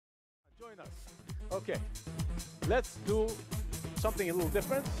Join us. Okay, let's do something a little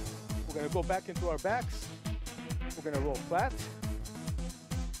different. We're gonna go back into our backs. We're gonna roll flat.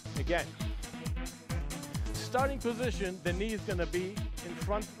 Again. Starting position, the knee is gonna be in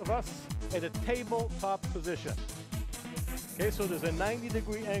front of us at a tabletop position. Okay, so there's a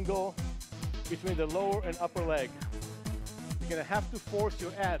 90-degree angle between the lower and upper leg. You're gonna have to force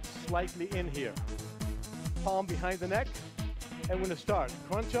your abs slightly in here. Palm behind the neck, and we're gonna start.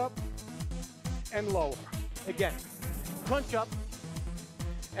 Crunch up and lower. Again, crunch up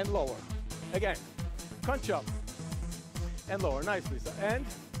and lower. Again, crunch up and lower. Nice, Lisa. And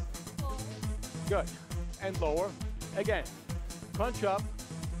good. And lower. Again, crunch up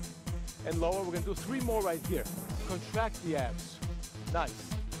and lower. We're gonna do 3 more right here. Contract the abs. Nice.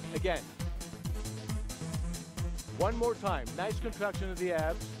 Again. 1 more time. Nice contraction of the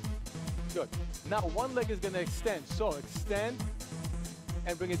abs. Good. Now one leg is gonna extend. So extend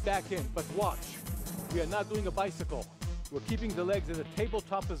and bring it back in. But watch. We are not doing a bicycle. We're keeping the legs in a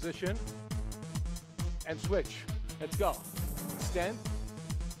tabletop position and switch. Let's go. Extend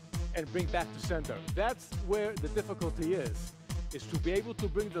and bring back to center. That's where the difficulty is to be able to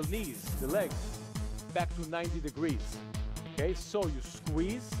bring the knees, the legs, back to 90 degrees. Okay, so you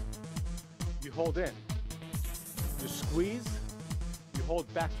squeeze, you hold in. You squeeze, you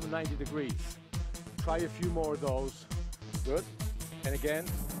hold back to 90 degrees. Try a few more of those. Good. And again,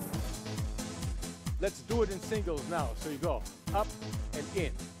 let's do it in singles now. So you go up and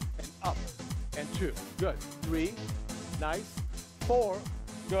in, and up, and 2. Good. 3. Nice. 4.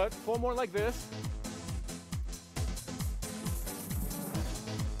 Good. 4 more like this.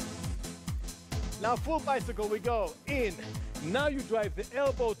 Now full bicycle, we go in. Now you drive the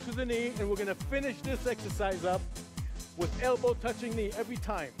elbow to the knee, and we're gonna finish this exercise up with elbow touching knee every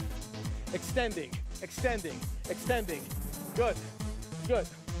time. Extending, extending, extending. Good, good,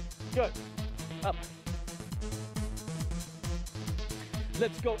 good. Up.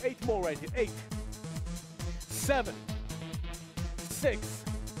 Let's go 8 more right here. 8, 7, 6,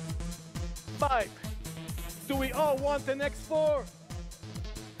 5. Do we all want the next 4?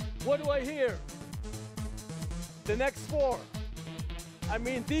 What do I hear? The next 4. I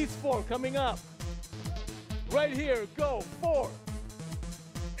mean these 4 coming up. Right here, go. 4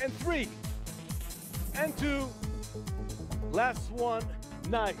 and 3 and 2. Last one.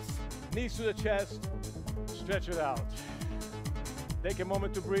 Nice. Knees to the chest. Stretch it out. Take a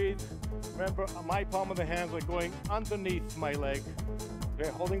moment to breathe. Remember, my palm of the hands are going underneath my leg. Okay,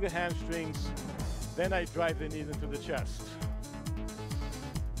 holding the hamstrings. Then I drive the knees into the chest.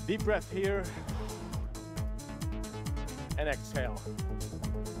 Deep breath here. And exhale.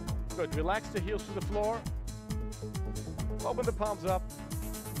 Good. Relax the heels to the floor. Open the palms up.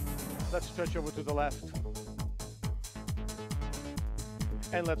 Let's stretch over to the left.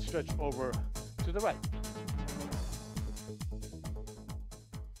 And let's stretch over to the right.